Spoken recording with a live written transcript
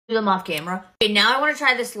do them off camera. Okay, now I want to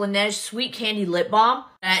try this Laneige Sweet Candy Lip Balm.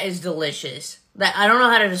 That is delicious. I don't know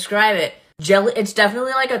how to describe it. It's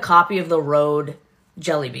definitely like a copy of the Rhode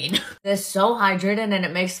Jelly Bean. It's so hydrated and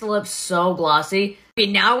it makes the lips so glossy.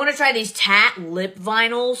 Okay, now I want to try these Tat lip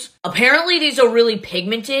vinyls. Apparently these are really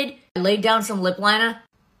pigmented. I laid down some lip liner.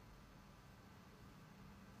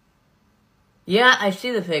 Yeah, I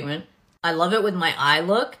see the pigment. I love it with my eye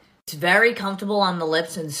look. It's very comfortable on the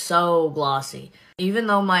lips and so glossy. Even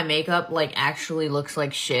though my makeup, like, actually looks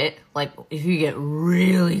like shit. Like, if you get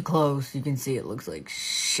really close, you can see it looks like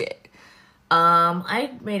shit.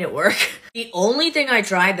 I made it work. The only thing I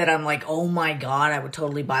tried that I'm like, oh my god, I would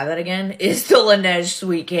totally buy that again, is the Laneige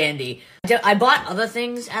Sweet Candy. I bought other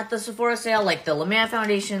things at the Sephora sale, like the La Mer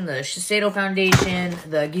foundation, the Shiseido foundation,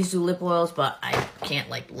 the Gisou lip oils, but I can't,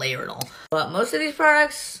 like, layer it all. But most of these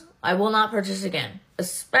products, I will not purchase again.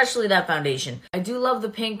 Especially that foundation. I do love the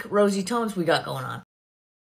pink rosy tones we got going on.